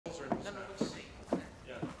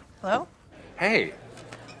Hello? Hey,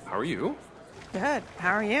 how are you? Good.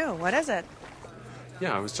 How are you? What is it?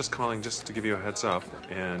 Yeah, I was just calling just to give you a heads up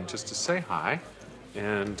and just to say hi.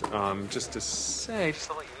 And just to let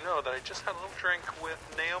you know that I just had a little drink with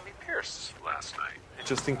Naomi Pierce last night.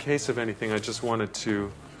 Just in case of anything, I just wanted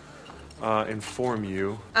to inform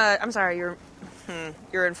you. I'm sorry, you're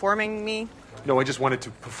informing me? No, I just wanted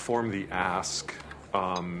to perform the ask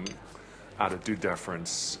out of due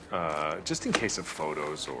deference, just in case of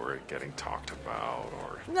photos or it getting talked about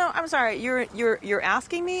or... No, I'm sorry, you're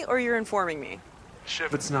asking me or you're informing me?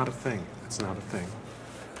 Shiv, it's not a thing. It's not a thing.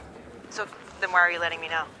 So, then why are you letting me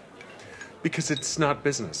know? Because it's not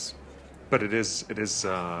business. But it is, You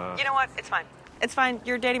know what? It's fine. It's fine.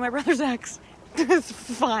 You're dating my brother's ex. It's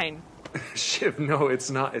fine. Shiv, no,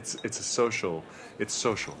 it's not. It's a social. It's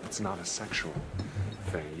social. It's not a sexual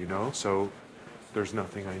thing, you know? So there's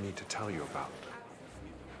nothing I need to tell you about.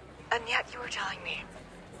 And yet you were telling me.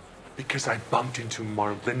 Because I bumped into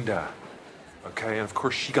Marlinda. Okay, and of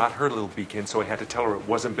course she got her little beak in, so I had to tell her it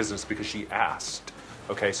wasn't business because she asked.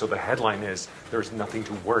 Okay, so the headline is, there's nothing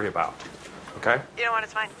to worry about. Okay? You know what?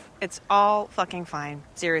 It's fine. It's all fucking fine.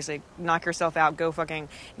 Seriously, knock yourself out. Go fucking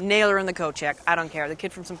nail her in the coat check. I don't care. The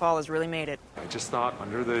kid from St. Paul has really made it. I just thought,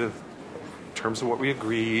 under the terms of what we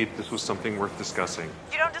agreed, this was something worth discussing.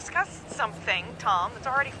 You don't discuss something, Tom. It's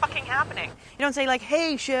already fucking happening. You don't say like,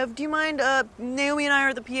 hey, Shiv, do you mind, Naomi and I are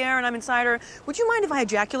at the Pierre and I'm inside her. Would you mind if I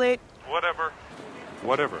ejaculate? Whatever.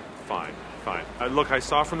 Fine. Look, I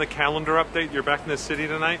saw from the calendar update you're back in the city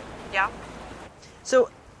tonight. Yeah. So,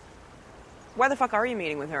 why the fuck are you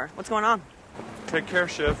meeting with her? What's going on? Take care,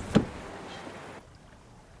 Shiv.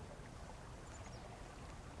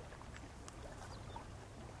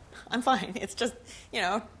 I'm fine. It's just,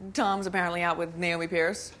 Tom's apparently out with Naomi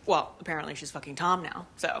Pierce. Well, apparently she's fucking Tom now,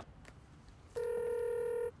 so.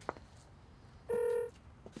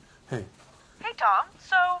 Hey. Hey, Tom.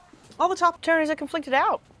 So, all the top attorneys are conflicted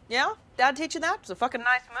out. Yeah? Dad teach you that? It's a fucking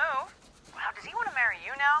nice move. Wow, does he want to marry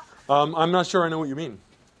you now? I'm not sure I know what you mean.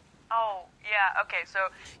 Oh, yeah, okay, so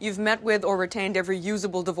you've met with or retained every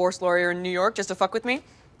usable divorce lawyer in New York just to fuck with me?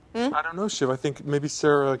 I don't know, Shiv. I think maybe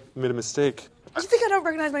Sarah made a mistake. You think I don't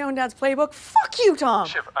recognize my own dad's playbook? Fuck you, Tom!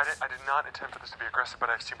 Shiv, I did not intend for this to be aggressive, but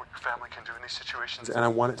I've seen what your family can do in these situations, and I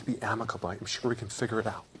want it to be amicable. I'm sure we can figure it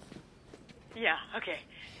out. Yeah, okay.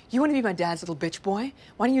 You want to be my dad's little bitch boy?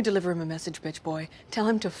 Why don't you deliver him a message, bitch boy? Tell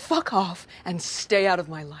him to fuck off and stay out of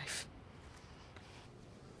my life.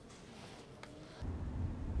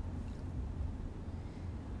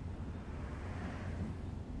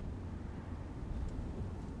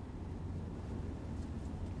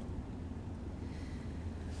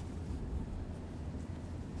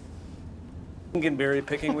 Lincolnberry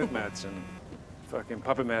picking with Madsen. Fucking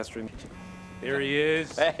puppet mastering. There he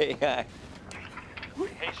is. Hey, guy.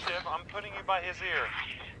 Hey, Shiv, I'm putting you by his ear.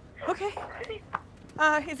 Okay.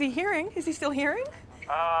 Is he hearing? Is he still hearing?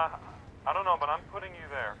 I don't know, but I'm putting you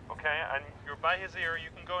there, okay? And you're by his ear. You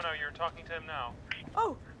can go now. You're talking to him now.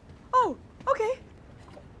 Oh, okay.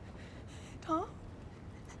 Tom?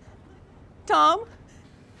 Tom?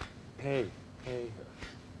 Hey. Is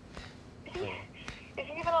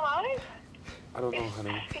he even alive? I don't know,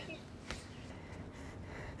 honey.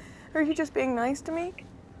 Are you just being nice to me?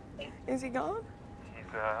 Is he gone? He's,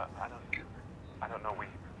 I don't know.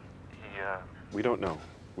 We don't know.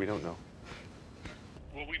 We don't know.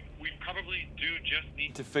 Well, we probably do just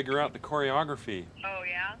need to figure out the choreography. Oh,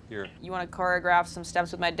 yeah? Here. You want to choreograph some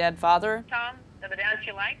steps with my dead father? Tom, the dance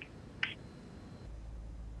you like?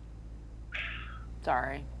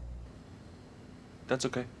 Sorry. That's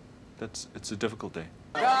okay. It's a difficult day.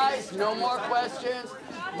 Guys, no more questions.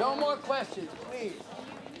 No more questions, please.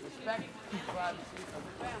 Respect the privacy of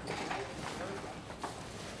the family.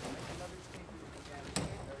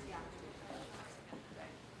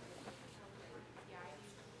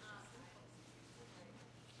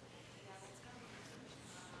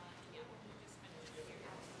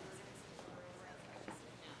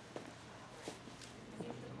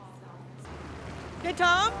 Hey,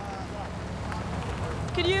 Tom?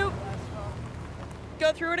 Can you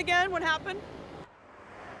go through it again? What happened?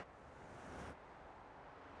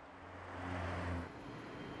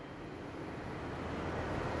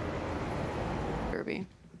 Derby.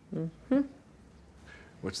 Mm-hmm.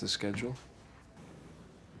 What's the schedule?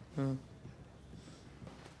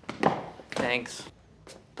 Thanks.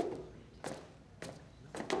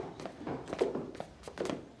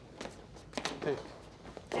 Hey.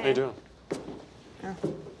 How you doing?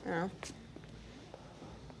 Oh.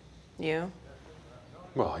 You?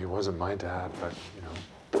 Well, he wasn't my dad,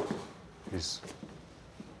 but, he's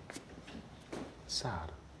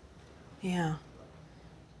sad. Yeah.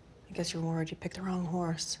 I guess you're worried you picked the wrong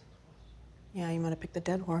horse. Yeah, you might have picked the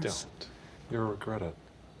dead horse. Don't. You'll regret it.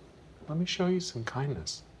 Let me show you some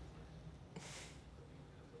kindness.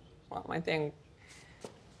 Well, I think,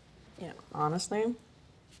 honestly,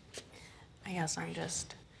 I guess I'm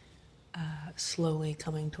just slowly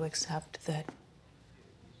coming to accept that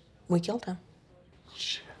we killed him.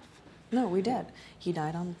 Shit. No, we did. He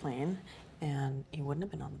died on the plane, and he wouldn't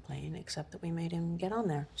have been on the plane except that we made him get on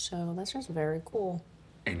there. So that's just very cool.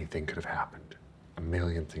 Anything could have happened. A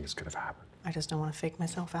million things could have happened. I just don't want to fake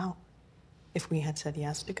myself out. If we had said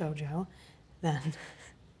yes to Gojo, then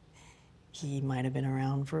he might have been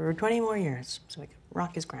around for 20 more years so he could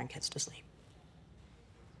rock his grandkids to sleep.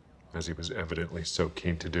 As he was evidently so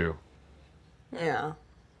keen to do. Yeah.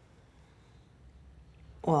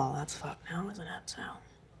 Well, that's fucked now, isn't it, so?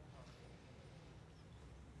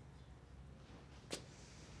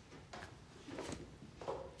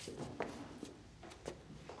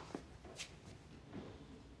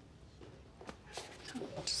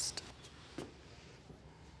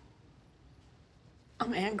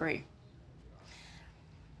 I'm angry.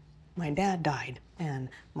 My dad died, and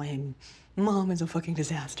my mom is a fucking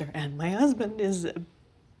disaster, and my husband is...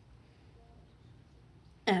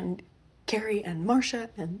 and Carrie and Marcia,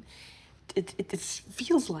 and it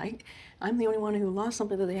feels like I'm the only one who lost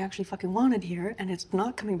something that they actually fucking wanted here, and it's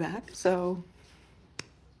not coming back, so...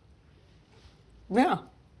 yeah.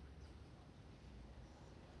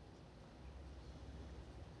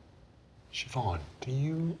 Siobhan, do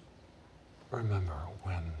you remember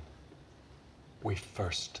when we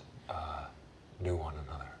first knew one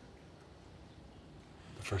another?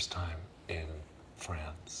 The first time in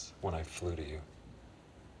France when I flew to you.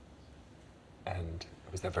 And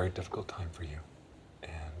it was that very difficult time for you.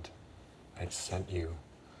 And I'd sent you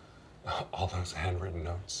all those handwritten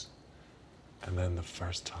notes. And then the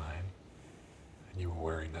first time, and you were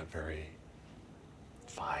wearing that very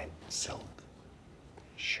fine silk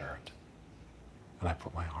shirt. And I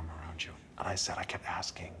put my arm around you. And I said, I kept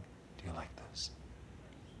asking, do you like this?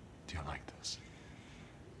 Do you like this?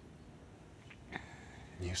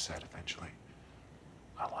 And you said eventually,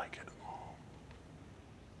 I like it all.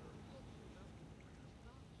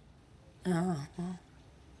 Oh, well.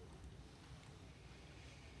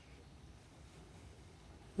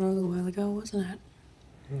 That was a while ago, wasn't it?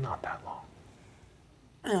 Not that long.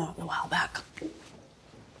 Oh, a while back.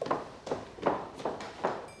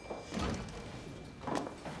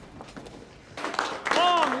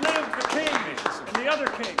 Long live the king and the other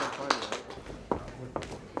king.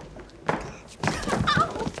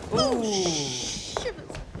 Oh, shit.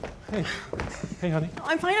 Hey. Hey, honey. No,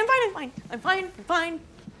 I'm fine, I'm fine, I'm fine. I'm fine, I'm fine.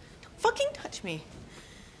 Don't fucking touch me.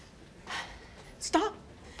 Stop.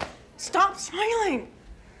 Stop smiling.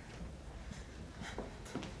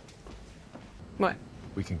 What?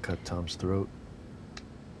 We can cut Tom's throat.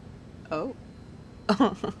 Oh.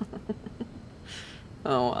 Oh,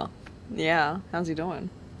 well. Yeah. How's he doing?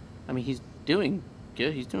 I mean, he's doing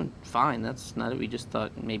good. He's doing fine. That's not it. We just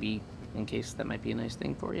thought maybe in case that might be a nice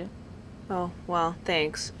thing for you. Oh, well,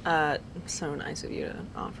 thanks. So nice of you to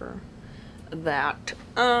offer that.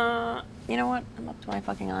 You know what? I'm up to my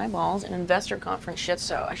fucking eyeballs in investor conference shit,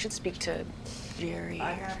 so I should speak to Jerry.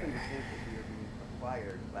 I happen to think that you're being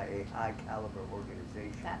acquired by a high-caliber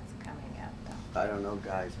organization. That's coming out, though. I don't know,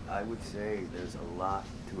 guys. I would say there's a lot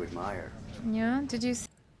to admire. Yeah? Did you... So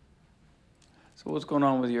what's going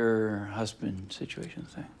on with your husband situation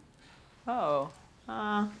thing? Oh,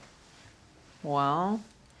 well,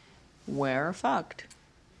 we're fucked.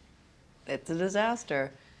 It's a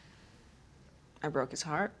disaster. I broke his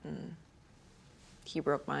heart, and he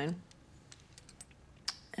broke mine.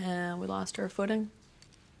 And we lost our footing.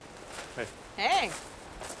 Hey. Hey!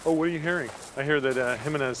 Oh, what are you hearing? I hear that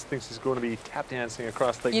Jimenez thinks he's going to be tap dancing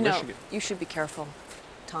across Lake Michigan. You should be careful,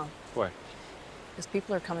 Tom. Why? Because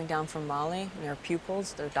people are coming down from Mali, and your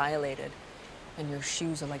pupils, they're dilated. And your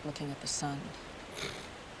shoes are like looking at the sun.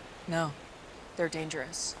 No, they're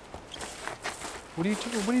dangerous. What are you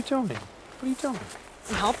doing? What are you doing? What are you doing?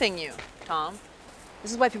 I'm helping you, Tom.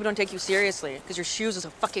 This is why people don't take you seriously, because your shoes are so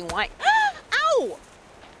fucking white. Ow!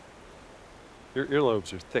 Your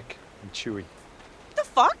earlobes are thick and chewy. What the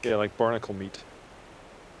fuck? Yeah, like barnacle meat.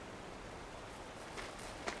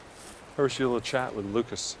 How was your little chat with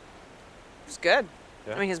Lucas? It was good.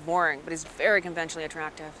 Yeah? I mean, he's boring, but he's very conventionally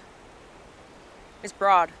attractive. He's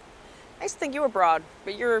broad. I used to think you were broad,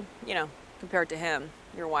 but you're, compared to him,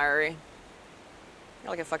 you're wiry. You're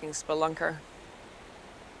like a fucking spelunker.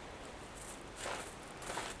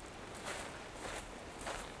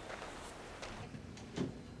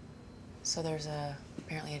 So there's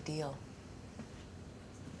apparently a deal.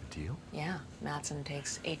 deal? Yeah, Mattson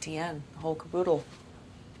takes ATN, the whole caboodle.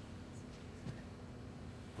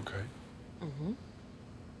 Okay. Mm-hmm.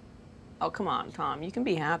 Oh, come on, Tom. You can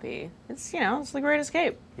be happy. It's, you know, it's the Great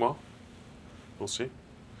Escape. Well, we'll see.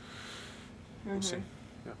 We'll see.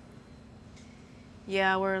 Yeah.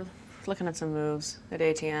 Yeah, we're looking at some moves at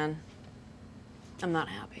ATN. I'm not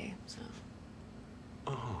happy, so.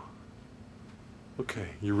 Oh. Okay,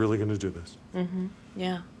 you're really gonna do this? Mm-hmm.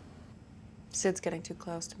 Yeah. Sid's getting too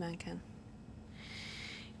close to Mencken.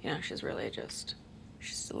 You know, she's really just,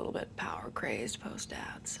 she's a little bit power crazed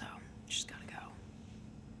post-dad, so she's gotta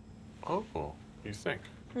go. Oh, you think?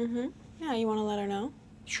 Mm-hmm. Yeah, you wanna let her know?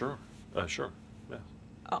 Sure. Sure. Yeah.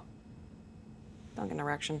 Oh. Don't get an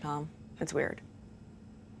erection, Tom. It's weird.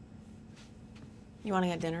 You wanna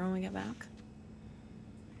get dinner when we get back?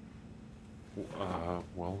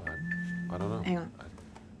 Well, I don't know. Hang on.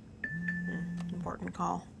 Important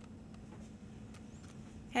call.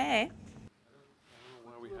 Hey.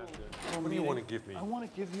 What do you want to give me? I want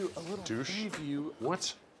to give you a little Douche? preview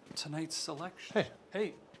What? of tonight's selection. Hey.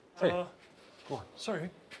 Hey. Hey. Go on. Sorry.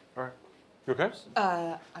 All right. You okay?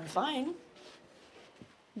 I'm fine.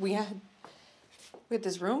 We had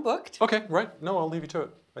this room booked. Okay, right. No, I'll leave you to it.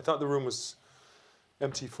 I thought the room was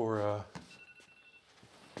empty for,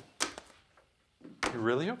 You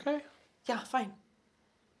really okay? Yeah, fine.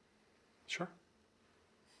 Sure.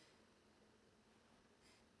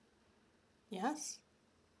 Yes.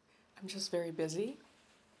 I'm just very busy.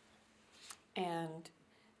 And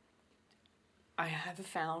I have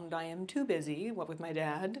found I am too busy, what with my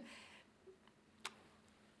dad.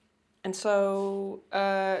 And so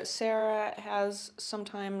Sarah has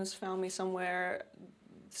sometimes found me somewhere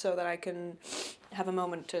so that I can have a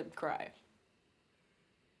moment to cry.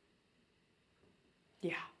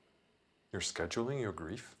 Yeah. You're scheduling your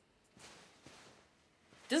grief?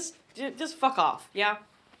 Just fuck off, yeah?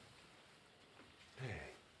 Hey.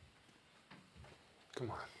 Come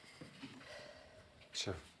on.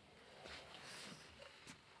 Shiv.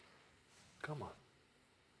 Come on.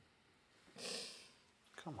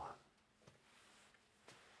 Come on.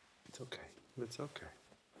 It's okay. It's okay.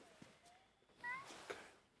 Okay.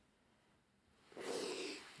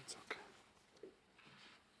 It's okay.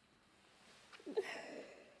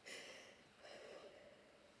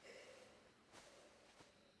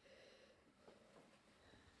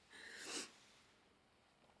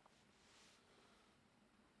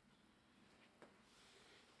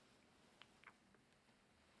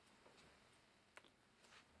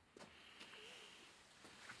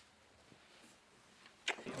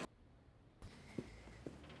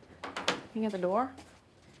 You at the door?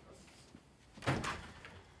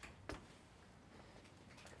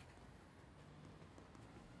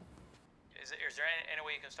 Is there any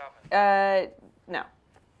way you can stop it? No.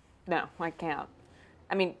 No, I can't.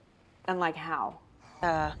 I mean, unlike how?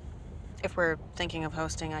 If we're thinking of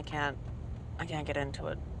hosting, I can't get into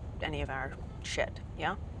it, any of our shit,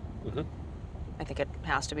 yeah? Mm-hmm. I think it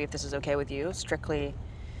has to be, if this is okay with you, strictly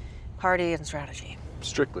party and strategy.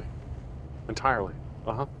 Strictly. Entirely.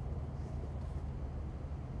 Uh-huh.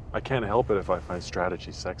 I can't help it if I find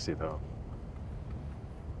strategy sexy, though.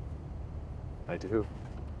 I do.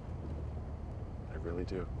 I really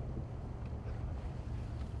do.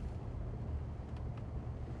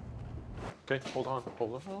 Okay, hold on.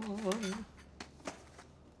 Okay.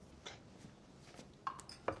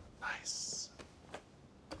 Nice.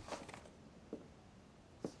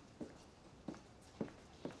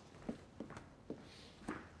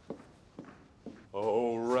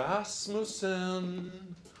 Oh, Rasmussen.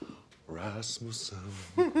 Rasmussen.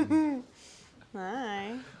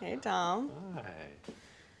 Hi. Hey, Tom.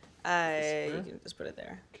 Hi. You can just put it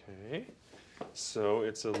there. Okay. So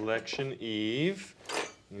it's election eve.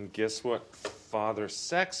 And guess what Father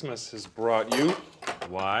Sexmas has brought you?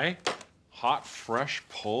 Why? Hot, fresh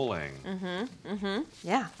polling.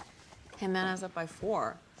 Yeah. Hey, man, I was up by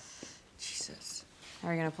 4. Jesus. How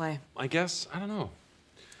are you gonna play? I guess, I don't know.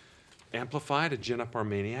 Amplify to gin up our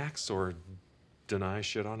maniacs or deny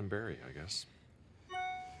Shiobhan and Barry, I guess.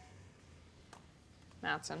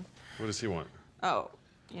 Mattson. What does he want? Oh,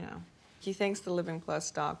 you know. He thinks the Living Plus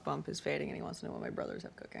stock bump is fading and he wants to know what my brothers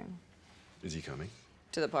have cooking. Is he coming?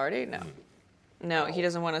 To the party? No. No, he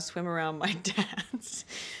doesn't want to swim around my dad's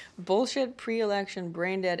bullshit pre-election,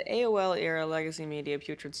 brain-dead, AOL-era legacy media,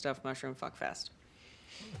 putrid stuff, mushroom fuckfest.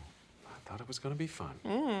 I thought it was going to be fun.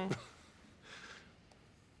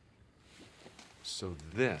 So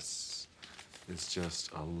this is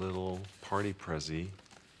just a little party prezi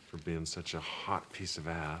for being such a hot piece of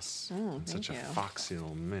ass and such a foxy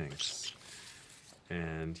little minx.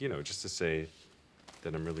 And, you know, just to say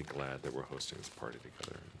that I'm really glad that we're hosting this party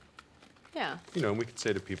together. Yeah. You know, and we could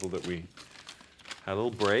say to people that we had a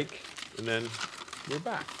little break, and then we're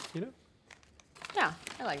back, you know? Yeah,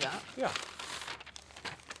 I like that. Yeah.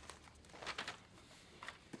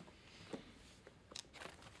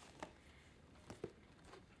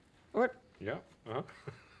 What? Yeah, uh-huh.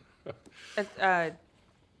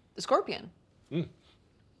 The scorpion. Mm.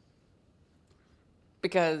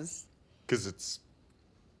 Because. Because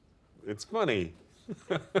it's funny.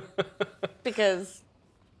 Because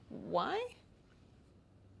why?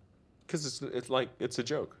 Because it's like, it's a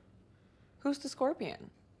joke. Who's the scorpion?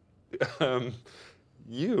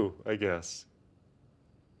 You, I guess.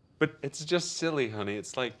 But it's just silly, honey.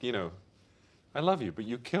 It's like, you know, I love you, but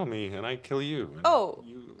you kill me and I kill you. And Oh.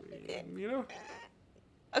 You know?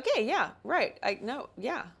 Okay, yeah, right.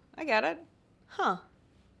 Yeah, I get it. Huh.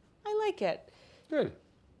 I like it. Good.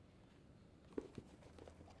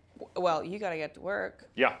 Well, you gotta get to work.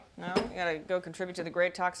 Yeah. No, you gotta go contribute to the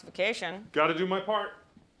great toxification. Gotta do my part.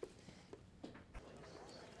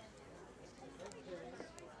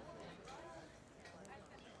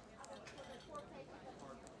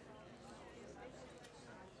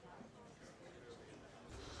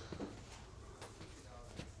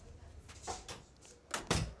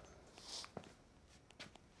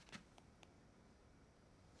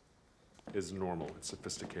 Is normal. It's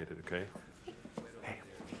sophisticated, okay?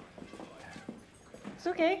 It's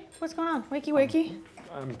okay. What's going on? Wakey, wakey.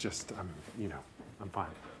 You know, I'm fine.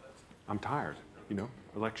 I'm tired, you know?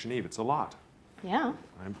 Election Eve, it's a lot. Yeah.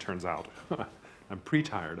 Turns out, I'm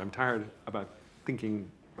pre-tired. I'm tired about thinking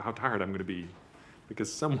how tired I'm going to be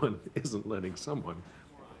because someone isn't letting someone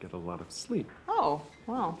get a lot of sleep. Oh,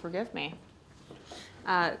 well, forgive me.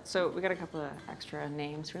 So we got a couple of extra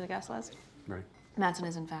names for the guest list. Right. Madsen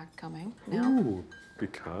is in fact coming now. Ooh,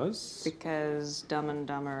 because? Because Dumb and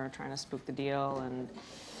Dumber are trying to spook the deal and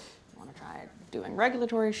want to try doing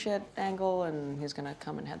regulatory shit angle, and he's gonna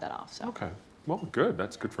come and head that off. So. Okay. Well, good.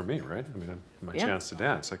 That's good for me, right? I mean, my Yeah. chance to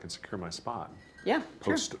dance. I can secure my spot. Yeah.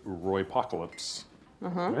 Post Roy-apocalypse.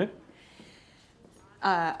 Uh-huh.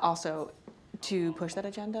 Right? Also, to push that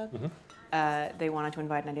agenda, they wanted to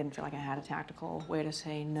invite, and I didn't feel like I had a tactical way to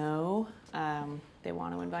say no. They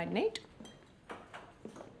want to invite Nate.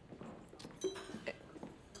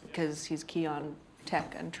 Because he's key on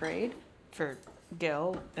tech and trade for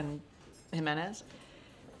Gil and Jimenez.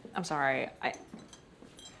 I'm sorry,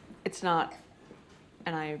 it's not,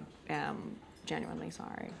 and I am genuinely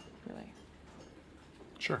sorry, really.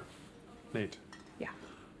 Sure. Nate. Yeah.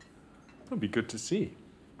 It'd be good to see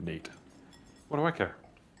Nate. What do I care?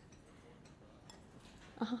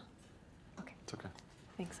 Uh-huh. Okay. It's okay.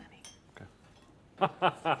 Thanks, honey.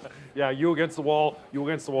 Yeah, you against the wall, you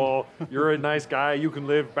against the wall. You're a nice guy, you can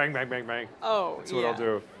live, bang, bang, bang, bang. Oh, That's what I'll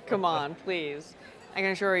do. Come on, please. I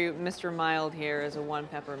can assure you, Mr. Mild here is a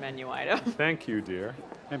one-pepper menu item. Thank you, dear.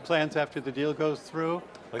 And plans after the deal goes through?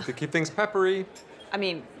 Like to keep things peppery. I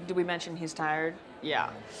mean, did we mention he's tired?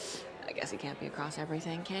 Yeah. I guess he can't be across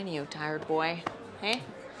everything, can you, tired boy? Hey?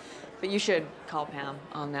 But you should call Pam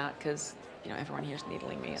on that, because, you know, everyone here's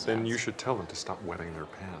needling me. Then you should tell them to stop wetting their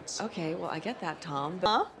pants. Okay, well, I get that, Tom.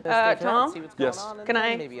 But, Tom? Tom? Yes. Can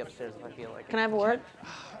I? Maybe upstairs if I feel like it. Can I have a word?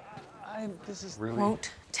 This is Really?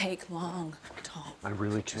 Won't take long, Tom. I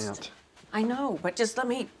really can't. I know, but just let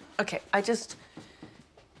me. Okay,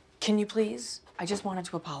 can you please? I just wanted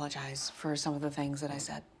to apologize for some of the things that I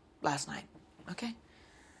said last night. Okay?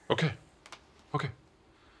 Okay. Okay.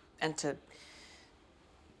 And to,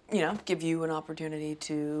 you know, give you an opportunity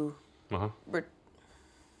to. Uh-huh. Okay.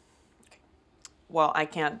 Well, I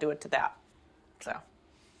can't do it to that. So.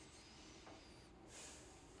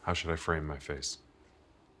 How should I frame my face?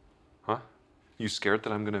 Huh? You scared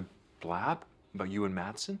that I'm gonna blab about you and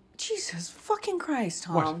Madsen? Jesus fucking Christ,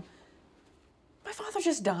 Tom. What? My father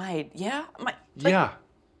just died, yeah? Yeah.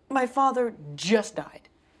 My father just died.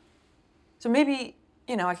 So maybe,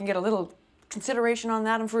 you know, I can get a little consideration on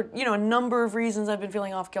that, and for, you know, a number of reasons I've been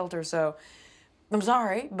feeling off kilter, so I'm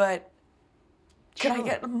sorry, but can I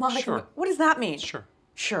get a modicum? Sure. What does that mean? Sure.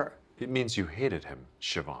 Sure. It means you hated him,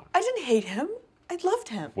 Siobhan. I didn't hate him. I loved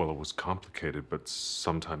him. Well, it was complicated, but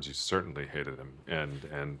sometimes you certainly hated him,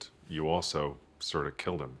 and you also sort of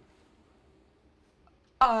killed him.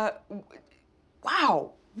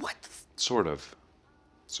 Wow. What? Sort of.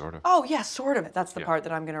 Sort of. Oh, yeah, sort of. That's the Yeah. part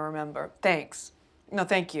that I'm going to remember. Thanks. No,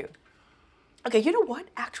 thank you. Okay, you know what?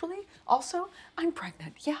 Actually, also, I'm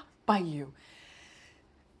pregnant. Yeah, by you.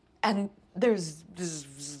 And this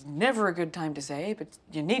is never a good time to say, but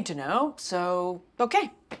you need to know, so,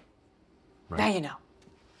 okay. Right. Now you know.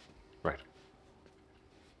 Right.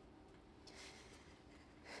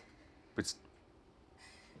 But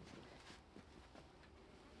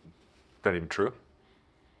that even true?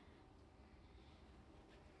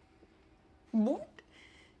 What?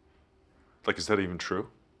 Like, is that even true?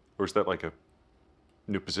 Or is that like a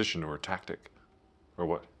new position or a tactic? Or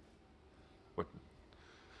what? What?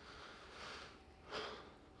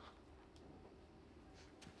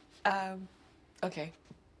 Okay.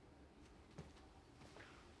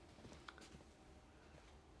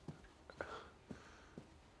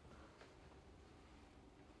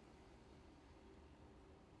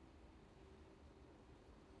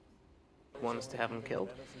 Want us to have him killed?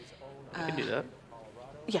 I could do that.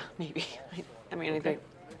 Yeah, maybe. I mean, I think,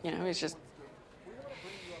 you know, he's just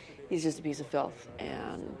a piece of filth,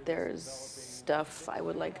 and there's stuff I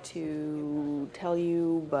would like to tell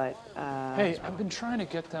you, but, Hey, I've been trying to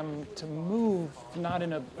get them to move, not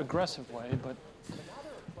in an aggressive way, but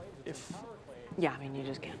if... Yeah, I mean, you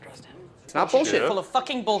just can't trust him. It's not bullshit. Full of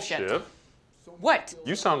fucking bullshit. Shiv? What?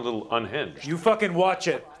 You sound a little unhinged. You fucking watch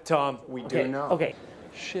it, Tom. We do know. Okay.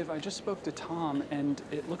 Shiv, I just spoke to Tom, and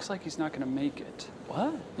it looks like he's not going to make it.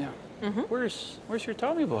 What? Yeah. Where's your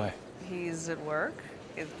Tommy boy? He's at work.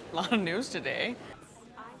 A lot of news today.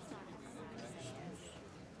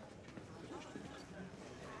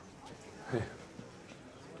 Hey.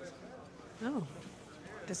 Oh.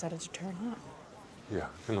 Decided to turn up. Yeah,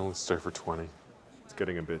 I can only stay for 20. It's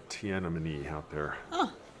getting a bit Tiananmen-y out there. Huh.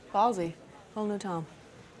 Ballsy. Whole new Tom.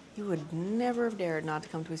 You would never have dared not to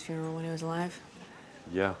come to his funeral when he was alive.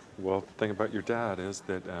 Yeah, well, the thing about your dad is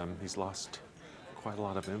that he's lost quite a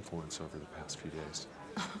lot of influence over the past few days.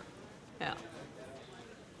 Yeah.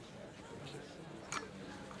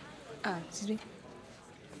 Excuse me?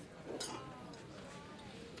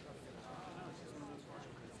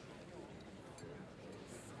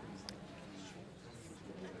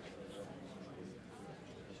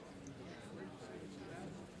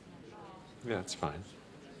 Yeah, it's fine.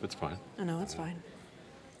 It's fine. I know, it's fine.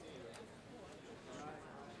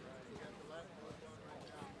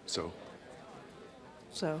 So,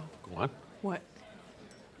 So, go on. what?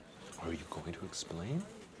 Are you going to explain,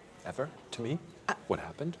 ever, to me, what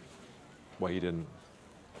happened? Why you didn't,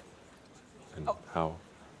 and how?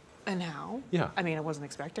 And how? Yeah. I mean, I wasn't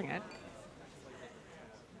expecting it.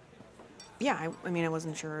 Yeah, I mean, I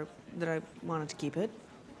wasn't sure that I wanted to keep it.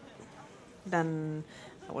 Then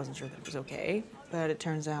I wasn't sure that it was okay, but it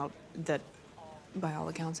turns out that by all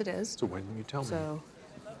accounts it is. So why didn't you tell me? So,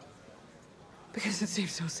 because it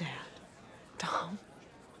seems so sad, Tom.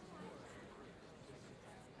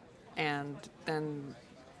 And then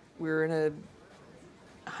we were in a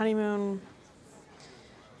honeymoon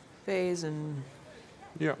phase, and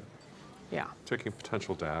Yeah. yeah. Taking a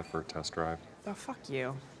potential dad for a test drive. Oh, fuck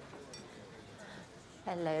you.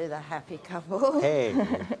 Hello, the happy couple. Hey.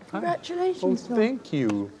 Congratulations. Oh, thank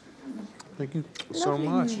you. Thank you so Lovely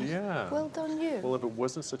much. news. Yeah. Well done, you. Well, if it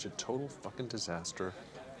wasn't such a total fucking disaster,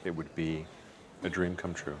 it would be a dream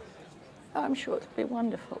come true. Oh, I'm sure it'll be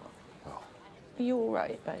wonderful. Well. Are you all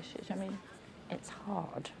right, Bashit? I mean, it's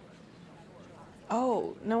hard.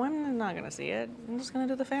 Oh, no, I'm not gonna see it. I'm just gonna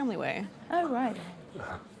do the family way. Oh, right.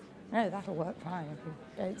 No, that'll work fine. If you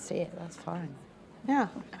don't see it, that's fine. Yeah.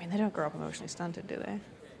 I mean, they don't grow up emotionally stunted, do they?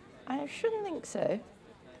 I shouldn't think so.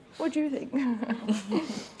 What do you think?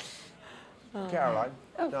 Caroline,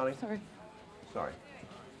 oh, darling. Sorry. Sorry.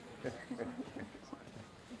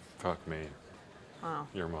 Fuck me. Wow.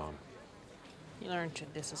 Your mom. You learn to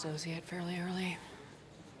disassociate fairly early.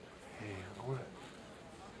 Hey, I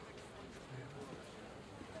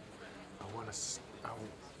want to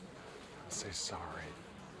say sorry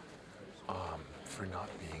for not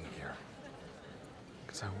being here.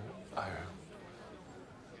 Because I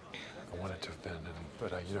wanted to have been,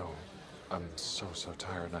 but you know, I'm so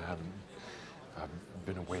tired, and I've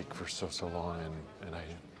been awake for so long, and I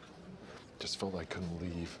just felt like I couldn't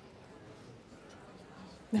leave.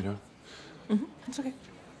 You know? Mm-hmm. It's okay.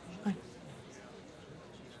 Fine.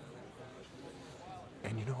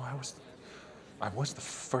 And you know, I was the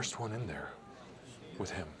first one in there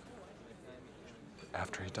with him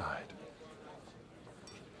after he died.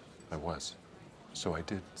 I was. So I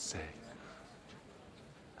did say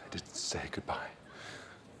goodbye.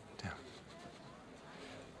 Damn.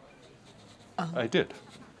 I did.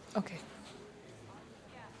 Okay.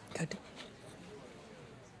 Good.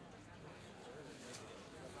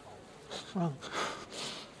 Wrong.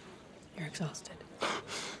 You're exhausted.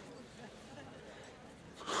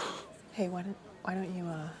 Hey, why don't you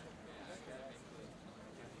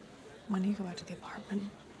when you go back to the apartment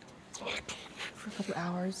for a couple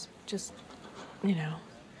hours, just, you know,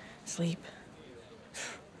 sleep.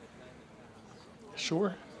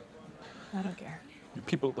 Sure. I don't care. You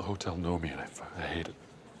people at the hotel know me, and I hate it.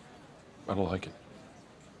 I don't like it.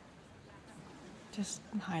 Just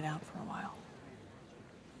hide out for a while.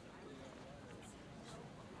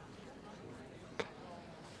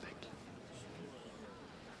 Thank you.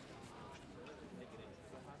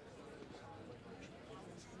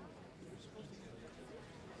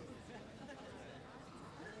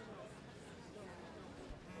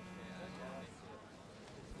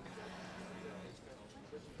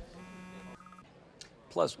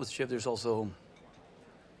 Plus, with Shiv, there's also,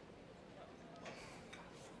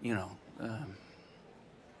 you know,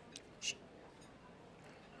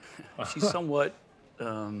 she's somewhat,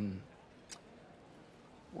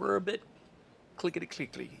 we're a bit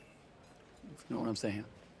clickety-clickly, if you know what I'm saying.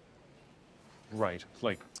 Right,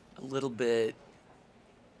 like... A little bit,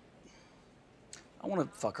 I want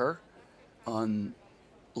to fuck her on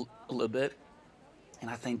a little bit, and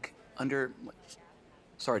I think under,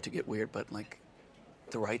 sorry to get weird, but like,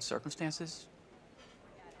 the right circumstances,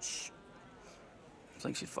 I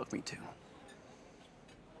think she'd fuck me too.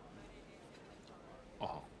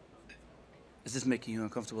 Oh. Is this making you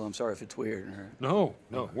uncomfortable? I'm sorry if it's weird. Or... No,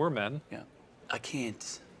 we're men. Yeah. I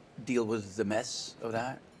can't deal with the mess of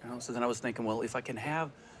that, you know? So then I was thinking, well, if I can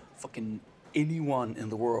have fucking anyone in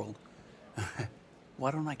the world,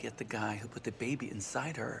 why don't I get the guy who put the baby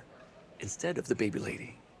inside her instead of the baby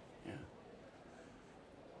lady? Yeah.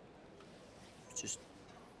 It's just...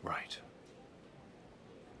 Right.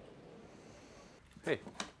 Hey.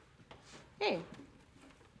 Hey.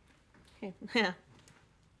 Hey. Yeah.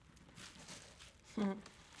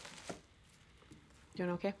 Doing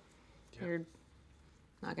okay? Yeah. You're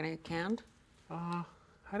not gonna get canned? I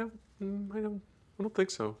don't think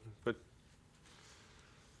so, but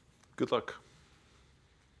good luck.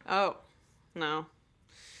 Oh, no.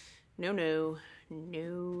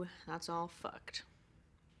 No, that's all fucked.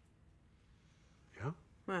 Yeah?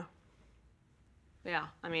 Yeah. Yeah,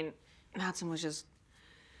 I mean, Madsen was just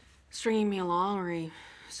stringing me along or he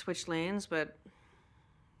switched lanes, but,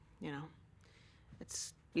 you know,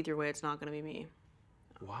 it's either way, it's not gonna be me.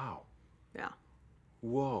 Wow. Yeah.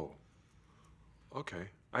 Whoa. Okay.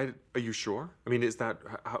 Are you sure? I mean, is that,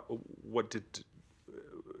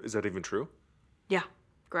 is that even true? Yeah,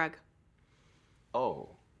 Greg. Oh.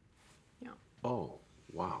 Yeah. Oh,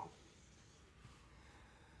 wow.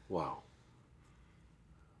 Wow.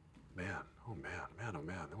 Man, oh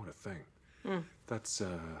man, what a thing. Mm.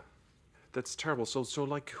 That's terrible. So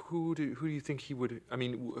like, who do you think he would, I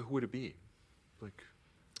mean, who would it be? Like...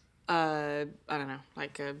 I don't know,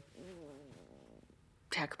 like a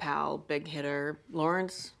tech pal, big hitter.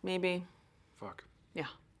 Lawrence, maybe? Fuck. Yeah.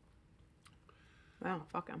 Well,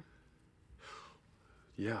 fuck him.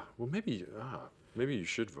 Yeah, well, maybe you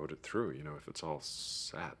should vote it through, you know, if it's all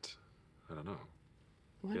set. I don't know.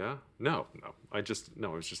 What? Yeah? No. I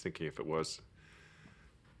was just thinking if it was.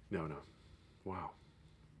 No. Wow.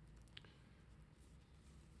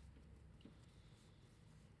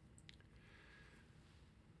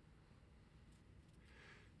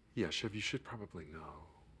 Yeah, Shiv, you should probably know.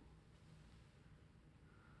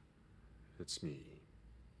 It's me.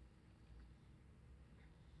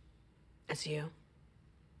 It's you.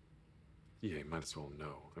 Yeah, you might as well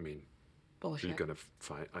know. I mean, Bullshit. you're gonna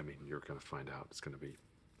find out. It's gonna be,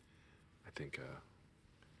 I think,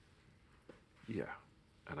 yeah.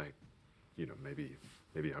 And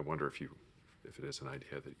maybe I wonder if it is an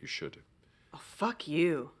idea that you should. Oh, fuck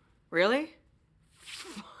you. Really?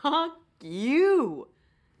 Fuck you.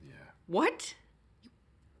 Yeah. What?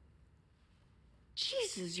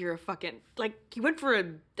 Jesus, you're a fucking, like, you went for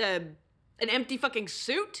an empty fucking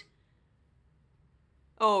suit?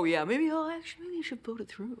 Oh, yeah, maybe you should vote it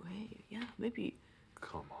through. Hey, yeah, maybe.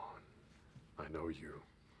 Come on. I know you.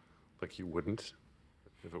 Like you wouldn't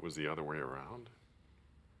if it was the other way around.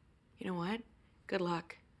 You know what? Good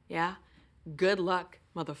luck, yeah? Good luck,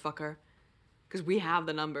 motherfucker. Because we have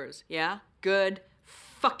the numbers, yeah? Good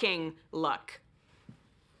fucking luck.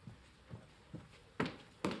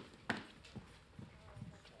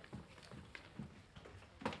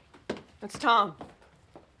 That's Tom.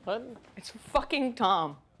 What? It's fucking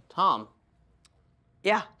Tom. Tom?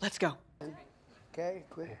 Yeah, let's go. Okay,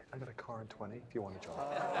 quick. I got a car in 20 if you want to jump.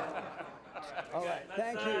 All right,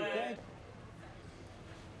 thank you.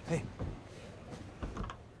 Hey.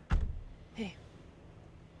 Hey.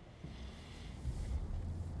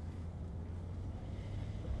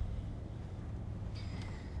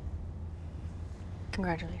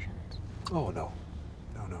 Congratulations. Oh, no.